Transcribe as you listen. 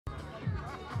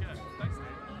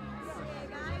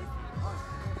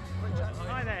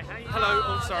Hello.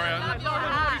 Oh, sorry.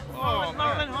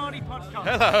 Laurel and Hardy Podcast.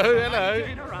 Hello.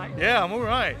 Doing all right? Yeah, I'm all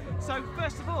right. So,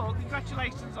 first of all,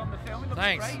 congratulations on the film. It looks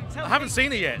Thanks. great. I haven't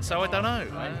seen it yet, so I don't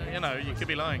know. You could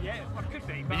be lying. Yeah, well, it could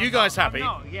be. Are you guys happy? I'm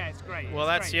not. Yeah, it's great. Well,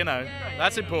 that's,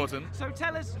 that's important. So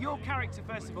tell us your character,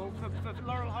 first of all, for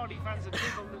Laurel Hardy fans and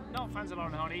people not fans of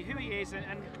Laurel and Hardy, who he is and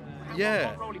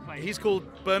what role he plays. He's called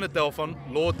Bernard Delphon,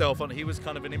 Lord Delphon. He was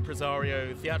kind of an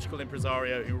impresario, theatrical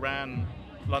impresario who ran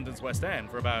London's West End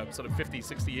for about sort of 50,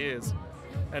 60 years.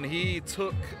 And he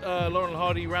took Laurel and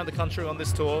Hardy around the country on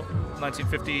this tour,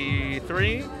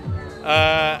 1953,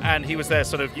 and he was their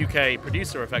sort of UK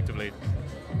producer, effectively.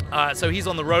 So he's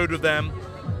on the road with them.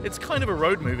 It's kind of a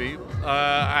road movie,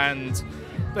 and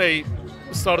they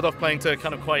started off playing to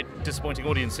kind of quite disappointing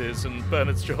audiences, and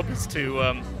Bernard's job is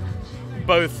to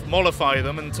both mollify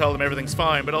them and tell them everything's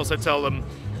fine, but also tell them,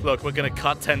 look, we're going to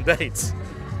cut 10 dates,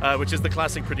 which is the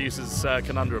classic producer's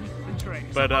conundrum.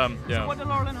 But So what did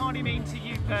Laurel and Hardy mean to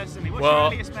you personally? What's your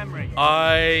earliest memory?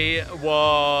 I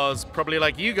was probably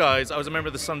like you guys. I was a member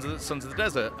of the Sons of the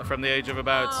Desert from the age of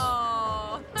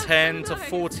about 10 to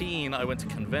 14. I went to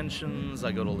conventions.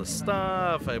 I got all the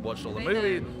stuff. I watched all the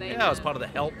movies. I was part of the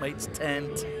Helpmates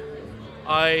tent.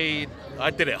 I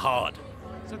did it hard.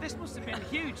 So this must have been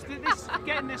huge.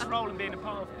 Getting this role and being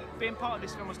part of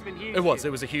this film must have been huge.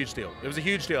 It was a huge deal. It was a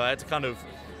huge deal. I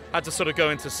had to sort of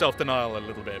go into self-denial a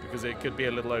little bit because it could be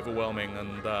a little overwhelming,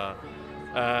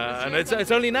 and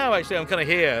it's only now actually I'm kind of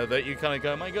here that you kind of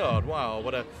go, my God, wow,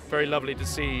 what a very lovely to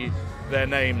see their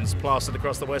names plastered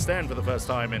across the West End for the first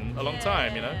time in a long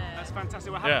time, That's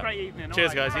fantastic. Well, have a great evening.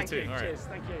 Cheers, all right. guys. You too. Cheers.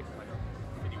 Thank you.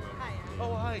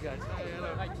 Oh, hi guys. Hi,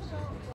 hello.